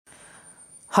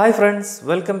Hi friends,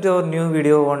 welcome to our new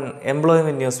video on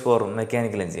employment news for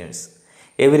mechanical engineers.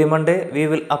 Every Monday we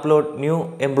will upload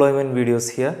new employment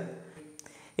videos here.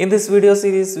 In this video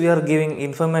series we are giving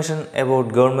information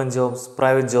about government jobs,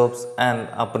 private jobs and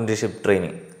apprenticeship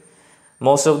training.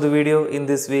 Most of the video in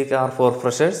this week are for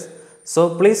freshers, so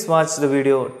please watch the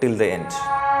video till the end.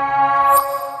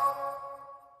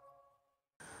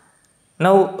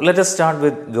 Now let us start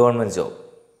with government job.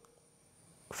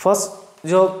 First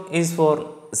job is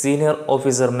for Senior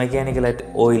Officer Mechanical at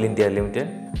OIL India Limited.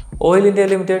 OIL India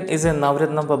Limited is a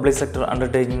Navratna public sector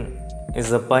undertaking, is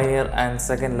the pioneer and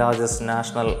second largest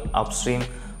national upstream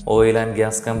oil and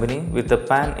gas company with a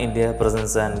pan-India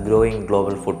presence and growing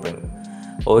global footprint.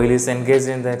 OIL is engaged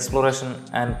in the exploration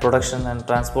and production and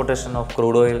transportation of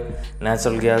crude oil,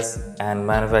 natural gas and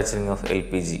manufacturing of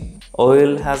LPG.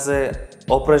 OIL has a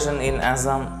operation in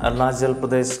Assam, Arunachal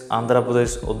Pradesh, Andhra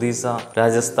Pradesh, Odisha,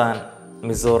 Rajasthan,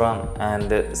 Mizoram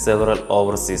and several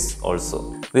overseas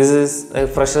also. This is a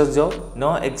fresher job,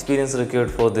 no experience required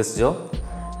for this job,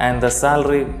 and the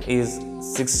salary is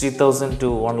 60,000 to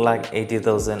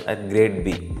 1,80,000 at grade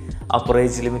B. Upper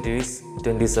age limit is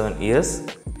 27 years.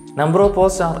 Number of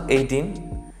posts are 18.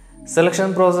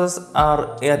 Selection process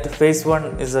are at phase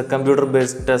 1 is a computer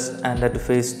based test and at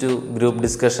phase 2 group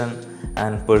discussion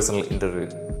and personal interview.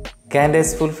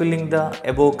 Candidates fulfilling the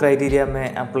above criteria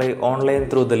may apply online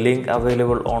through the link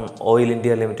available on OIL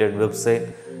India Limited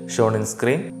website shown in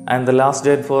screen, and the last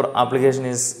date for application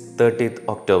is 30th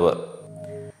October.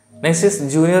 Next is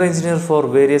Junior Engineer for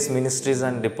various ministries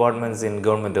and departments in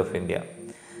Government of India.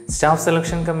 Staff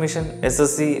Selection Commission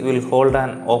SSC will hold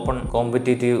an open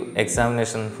competitive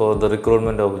examination for the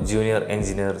recruitment of junior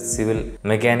engineer, civil,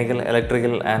 mechanical,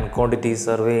 electrical and quantity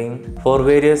surveying for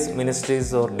various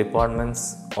ministries or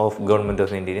departments of Government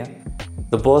of India.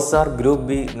 The posts are Group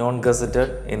B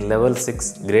non-gazetted in level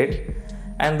 6 grade,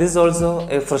 and this is also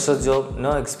a fresher job,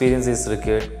 no experience is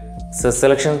required. So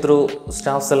selection through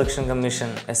Staff Selection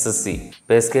Commission SSC.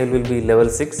 Pay scale will be level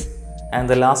 6. And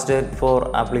the last date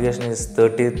for application is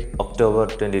 30th October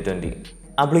 2020.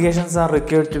 Applications are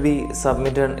required to be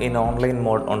submitted in online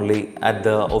mode only at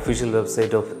the official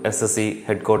website of SSC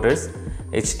headquarters,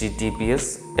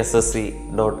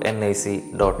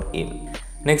 https://ssc.nic.in.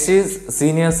 Next is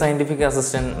Senior Scientific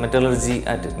Assistant Metallurgy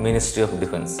at Ministry of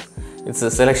Defence. It's a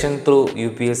selection through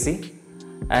UPSC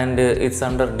and it's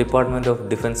under Department of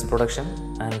Defence Production,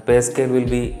 and pay scale will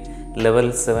be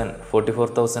level 7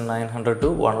 44,900 to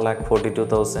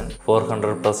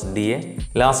 1,42,400 plus DA.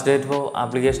 Last date for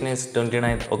application is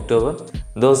 29th October.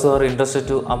 Those who are interested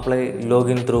to apply, log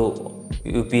in through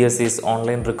UPSC's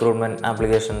online recruitment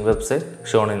application website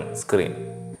shown in screen.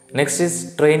 Next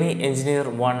is Trainee Engineer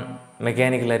 1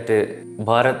 Mechanical at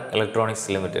BHARAT Electronics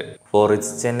Limited for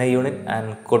its Chennai unit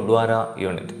and Kodwara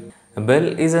unit.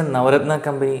 BEL is a Navratna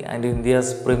company and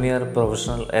India's premier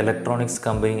professional electronics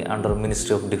company under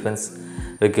Ministry of Defence,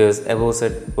 requires above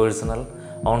said personnel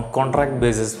on contract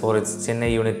basis for its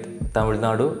Chennai unit Tamil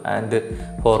Nadu and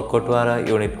for Kotwara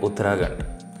unit Uttarakhand.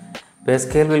 Pay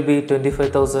scale will be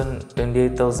 25,000,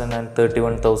 28,000 and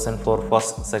 31,000 for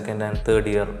first, second and third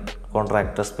year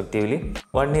contract respectively.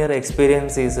 1 year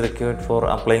experience is required for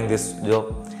applying this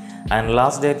job, and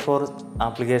last date for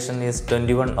application is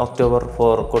 21 October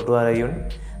for Kotwara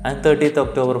unit and 30th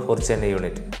October for Chennai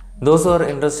unit. Those who are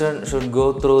interested should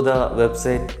go through the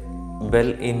website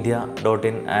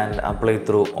bellindia.in and apply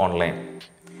through online.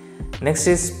 Next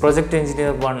is Project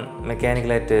Engineer 1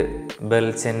 Mechanical at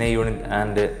BEL Chennai unit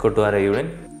and Kotwara unit.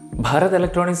 Bharat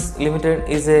Electronics Limited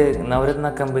is a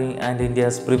Navratna company and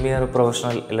India's premier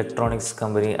professional electronics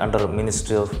company under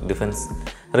Ministry of Defence,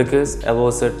 requires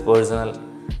above said personnel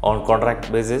on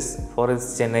contract basis for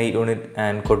its Chennai unit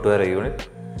and Kotwara unit.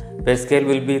 Pay scale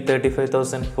will be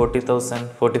 35,000, 40,000,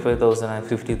 45,000 and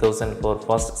 50,000 for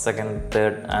first, second,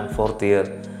 third and fourth year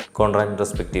contract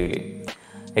respectively.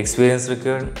 Experience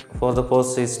required for the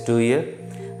post is 2 years,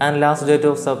 and last date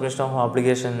of submission of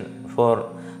application for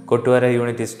Kotwara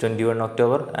unit is 21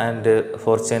 October and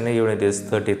for Chennai unit is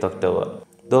 30th October.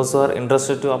 Those who are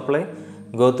interested to apply,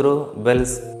 go through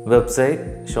BEL's website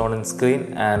shown in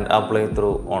screen and apply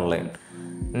through online.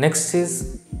 Next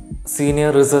is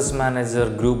Senior Research Manager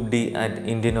Group D at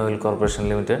Indian Oil Corporation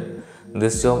Limited.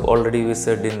 This job already we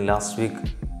said in last week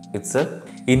itself.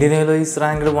 Indian Oil is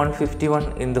ranked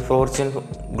 151 in the Fortune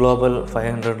Global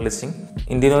 500 listing.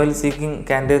 Indian Oil seeking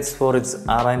candidates for its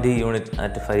R&D unit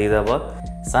at Faridabad.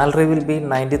 Salary will be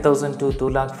 90,000 to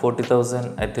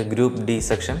 2,40,000 at the Group D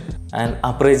section, and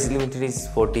upper age limit is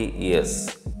 40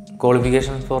 years.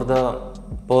 Qualification for the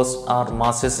post are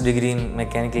master's degree in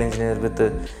mechanical engineer with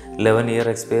 11-year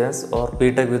experience or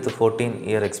BTech with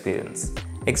 14-year experience.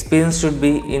 Experience should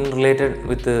be in related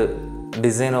with the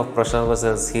design of pressure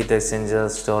vessels, heat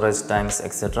exchangers, storage tanks,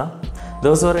 etc.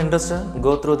 Those who are interested,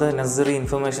 go through the necessary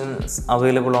information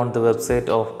available on the website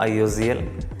of IOCL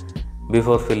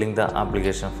before filling the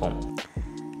application form.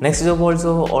 Next job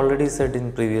also already said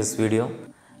in previous video,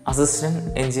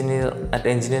 Assistant Engineer at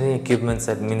Engineering Equipments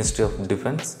at Ministry of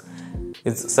Defense.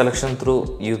 Its selection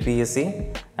through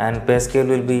UPSC and pay scale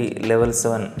will be level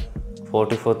 7,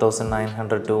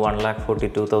 44,900 to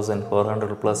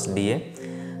 1,42,400 plus DA.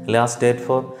 Last date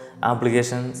for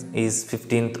applications is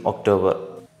 15th October.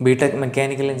 BTech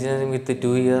Mechanical Engineering with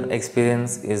 2-year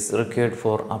experience is required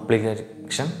for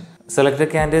application. Selected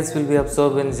candidates will be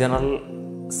absorbed in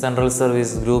General Central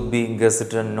Service Group B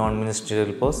Gazetted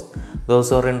Non-Ministerial Post. Those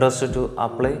who are interested to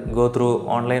apply, go through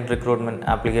online recruitment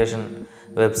application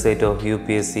website of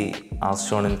UPSC as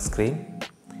shown in screen.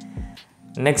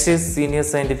 Next is Senior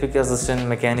Scientific Assistant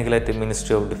Mechanical at the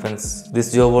Ministry of Defense.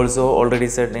 This job also already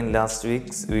said in last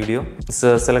week's video. It's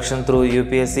a selection through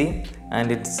UPSC and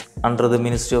it's under the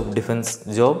Ministry of Defense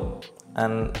job,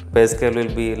 and pay scale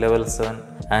will be level 7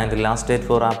 and the last date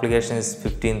for application is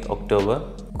 15th October.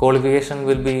 Qualification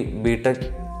will be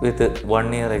BTech with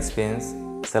 1-year experience.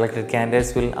 Selected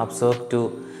candidates will absorb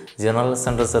to General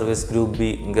Central Service Group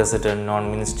B Gazetted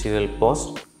Non-Ministerial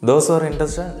Post. Those who are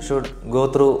interested should go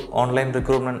through online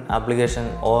recruitment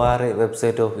application ORA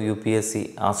website of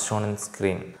UPSC as shown in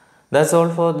screen. That's all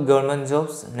for government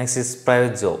jobs. Next is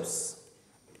private jobs.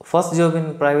 First job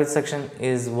in private section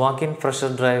is walk-in fresher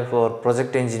drive for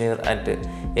project engineer at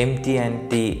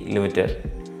MTANT Limited.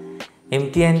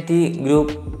 MTANT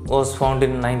Group was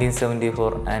founded in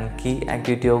 1974 and key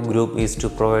activity of group is to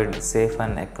provide safe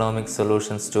and economic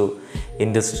solutions to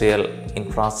industrial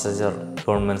infrastructure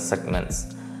government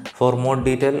segments. For more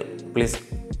detail, please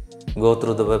go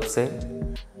through the website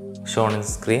shown in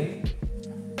screen.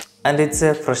 And it's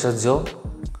a fresher job.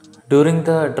 During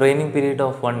the training period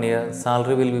of 1 year,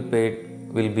 salary will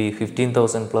be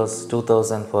 15,000 plus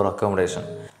 2,000 for accommodation.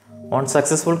 On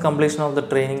successful completion of the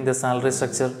training, the salary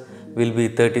structure will be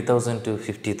 30,000 to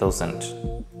 50,000.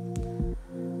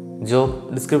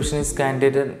 Job description is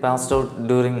candidate passed out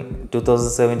during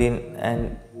 2017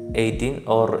 and 18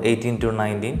 or 18 to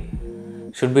 19.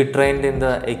 Should be trained in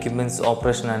the equipment's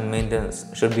operation and maintenance.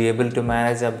 Should be able to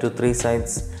manage up to 3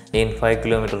 sites in 5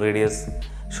 km radius.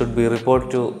 Should be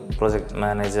report to project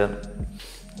manager.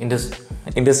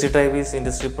 Industry type is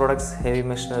industry products, heavy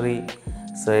machinery.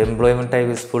 So employment type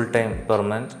is full-time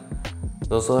permanent.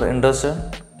 Those who are interested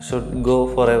should go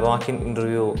for a walk-in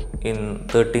interview in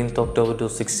 13th October to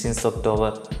 16th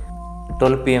October,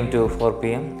 12 p.m. to 4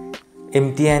 p.m.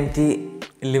 MTANT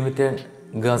Limited,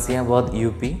 Ghaziabad,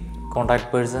 UP.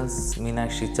 Contact persons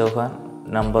Meenakshi Chauhan,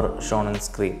 number shown on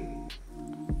screen.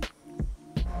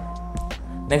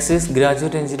 Next is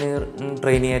graduate engineer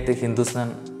trainee at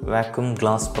Hindustan Vacuum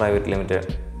Glass Private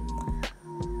Limited.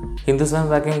 Hindustan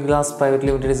Vacuum Glass Private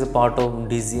Limited is a part of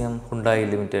DCM Hyundai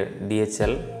Limited,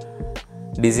 DHL.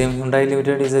 DCM Hyundai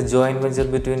Limited is a joint venture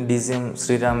between DCM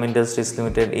Sriram Industries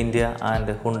Limited India and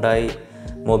Hyundai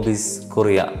Mobis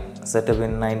Korea, set up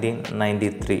in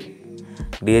 1993.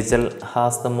 DHL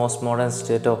has the most modern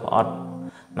state-of-art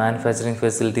manufacturing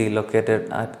facility located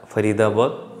at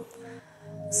Faridabad.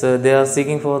 So they are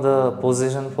seeking for the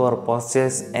position for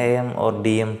purchase AM or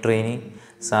DM trainee.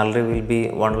 Salary will be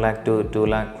 1 lakh to 2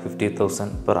 lakh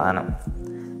 50,000 per annum.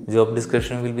 Job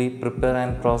description will be prepare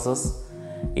and process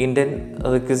Indian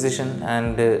requisition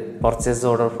and purchase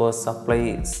order for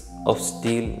supplies of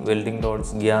steel, welding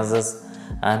rods, gases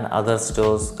and other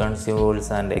stores,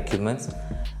 consumables and equipments.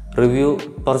 Review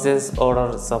purchase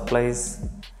order, supplies,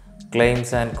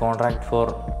 claims and contract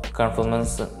for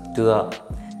conformance to the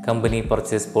company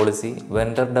purchase policy.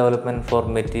 Vendor development for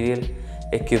material,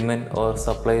 equipment or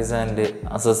supplies and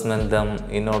assessment them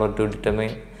in order to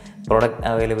determine product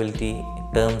availability,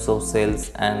 terms of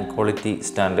sales and quality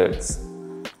standards.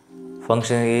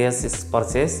 Function areas is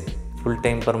purchase.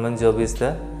 Full-time permanent job is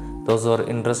there. Those who are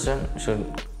interested should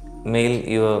mail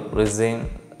your resume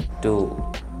to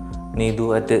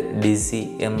Needu at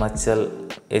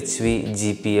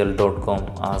dcmhlhvgpl.com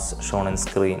as shown on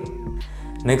screen.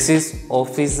 Next is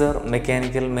Officer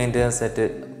Mechanical Maintenance at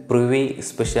PRIVI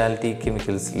Speciality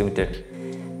Chemicals Limited.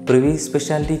 PRIVI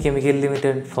Speciality Chemical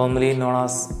Limited, formerly known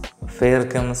as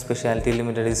VACCUM Speciality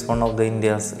Limited, is one of the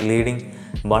India's leading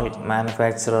bulk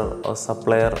manufacturer or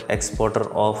supplier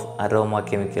exporter of aroma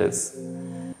chemicals.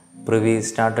 PRIVI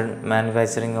started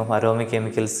manufacturing of aroma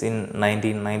chemicals in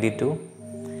 1992.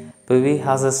 PRIVI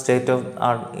has a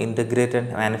state-of-the-art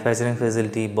integrated manufacturing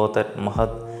facility both at Mahad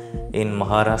in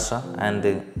Maharashtra and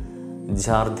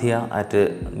Jhardia at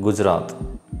Gujarat.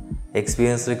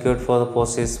 Experience required for the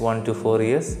post is 1 to 4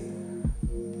 years.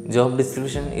 Job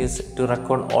description is to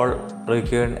record all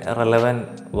required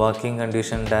relevant working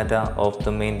condition data of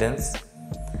the maintenance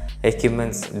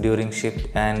equipments during shift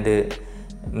and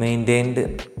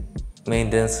maintained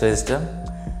maintenance register,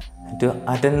 to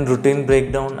attend routine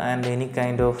breakdown and any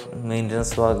kind of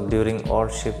maintenance work during all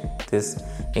shift. This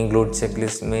include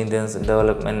checklist, maintenance,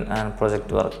 development and project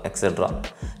work, etc.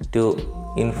 To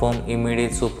inform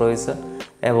immediate supervisor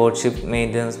about shift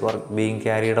maintenance work being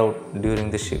carried out during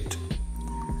the shift.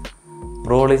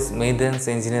 Role is maintenance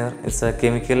engineer. It's a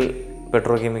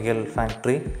petrochemical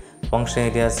factory. Function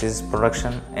areas is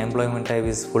production. Employment type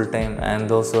is full-time, and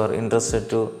those who are interested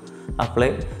to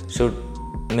apply should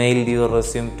mail your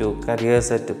resume to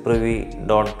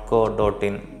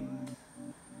careers@privi.co.in.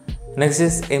 Next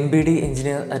is MBD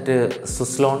engineer at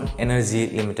SUZLON Energy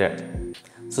Limited.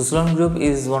 SUZLON Group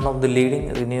is one of the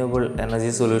leading renewable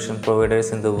energy solution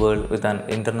providers in the world with an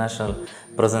international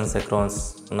presence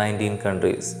across 19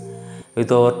 countries.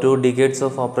 With over 2 decades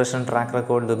of operation track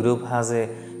record, the group has a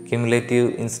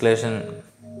cumulative installation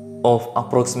of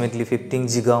approximately 15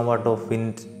 gigawatt of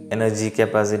wind energy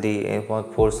capacity, a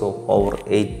workforce of over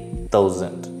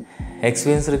 8,000.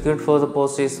 Experience required for the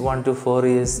post is 1 to 4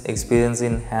 years experience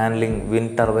in handling wind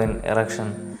turbine erection,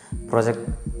 project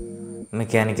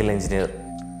mechanical engineer.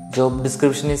 Job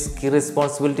description is key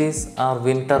responsibilities are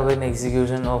wind turbine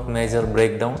execution of major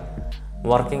breakdown.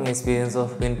 Working experience of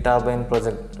wind turbine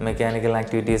project mechanical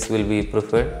activities will be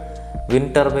preferred. Wind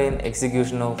turbine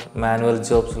execution of manual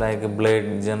jobs like blade,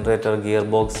 generator,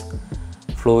 gearbox,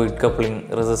 fluid coupling,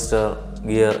 resistor,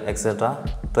 gear, etc.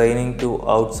 Training to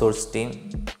outsource team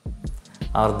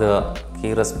are the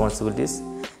key responsibilities.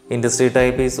 Industry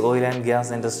type is oil and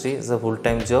gas industry. It's a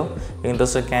full-time job.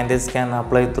 Interested candidates can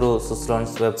apply through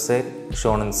SUZLON's website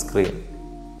shown on screen.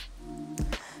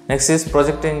 Next is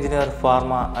project engineer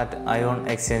pharma at Ion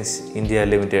Exchange India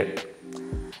Limited.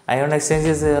 Ion Exchange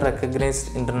is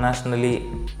recognized internationally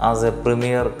as a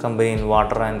premier company in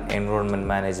water and environment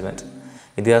management.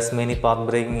 It has many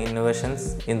path-breaking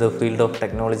innovations in the field of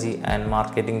technology and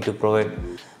marketing to provide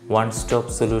one-stop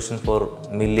solution for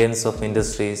millions of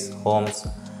industries, homes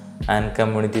and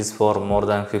communities for more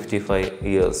than 55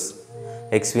 years.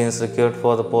 Experience required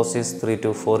for the post is 3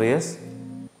 to 4 years.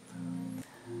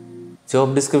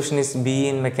 Job description is BE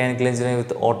in mechanical engineering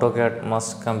with AutoCAD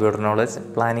must computer knowledge,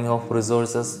 planning of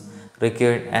resources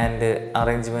required and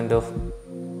arrangement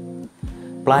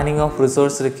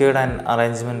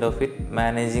of it,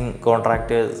 managing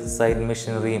contractors, site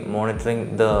machinery,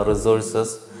 monitoring the resources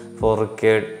for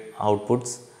required outputs,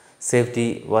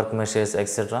 safety, work measures,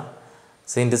 etc.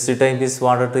 So industry type is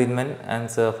water treatment and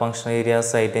functional area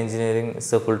site engineering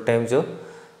is a full-time job.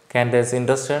 Candidates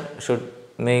interested should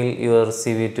mail your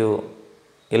CV to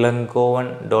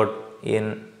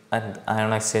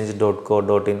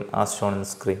ilankovan.in@ionexchange.co.in as shown on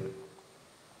screen.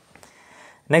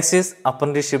 Next is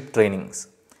apprenticeship trainings.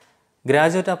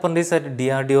 Graduate apprentice at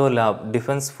DRDO Lab,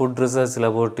 Defense Food Research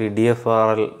Laboratory,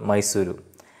 DFRL Mysuru.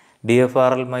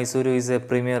 DFRL Mysuru is a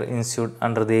premier institute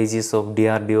under the aegis of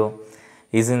DRDO,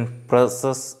 is in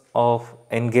process of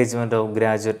engagement of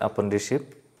graduate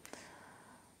apprenticeship.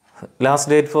 Last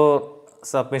date for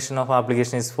submission of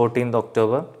application is 14th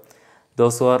October.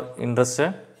 Those who are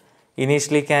interested,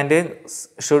 initially candidates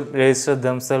should register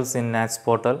themselves in NATS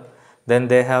portal. Then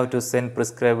they have to send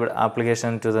prescribed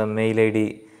application to the mail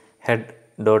ID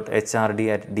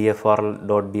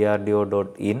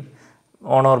head.hrd@dfrl.drdo.in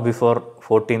on or before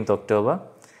 14th October.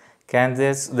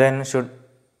 Candidates then should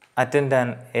attend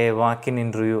a walk-in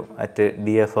interview at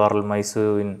DFRL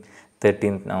Mysuru in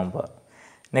 13th November.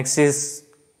 Next is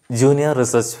Junior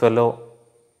Research Fellow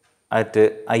at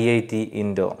IIT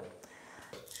Indore.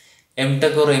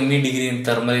 MTech or ME degree in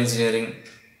thermal engineering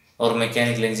or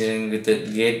mechanical engineering with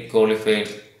GATE qualified.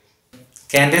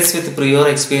 Candidates with prior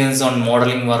experience on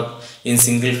modeling work in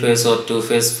single phase or two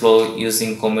phase flow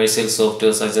using commercial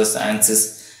software such as ANSYS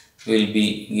will be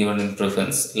given in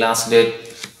preference. Last date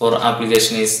for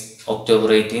application is October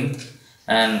 18th,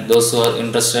 and those who are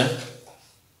interested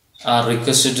are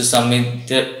requested to submit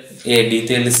a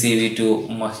detailed CV to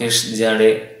Mahesh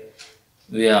Jade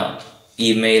via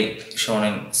email shown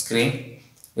on screen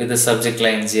with the subject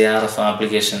line JRF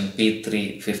application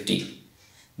P350.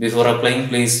 Before applying,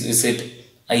 please visit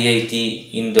IIT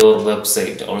Indore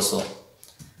website also.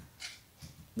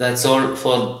 That's all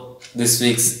for this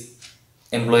week's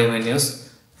employment news.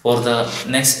 For the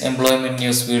next employment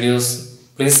news videos,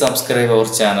 please subscribe our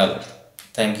channel.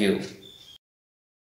 Thank you.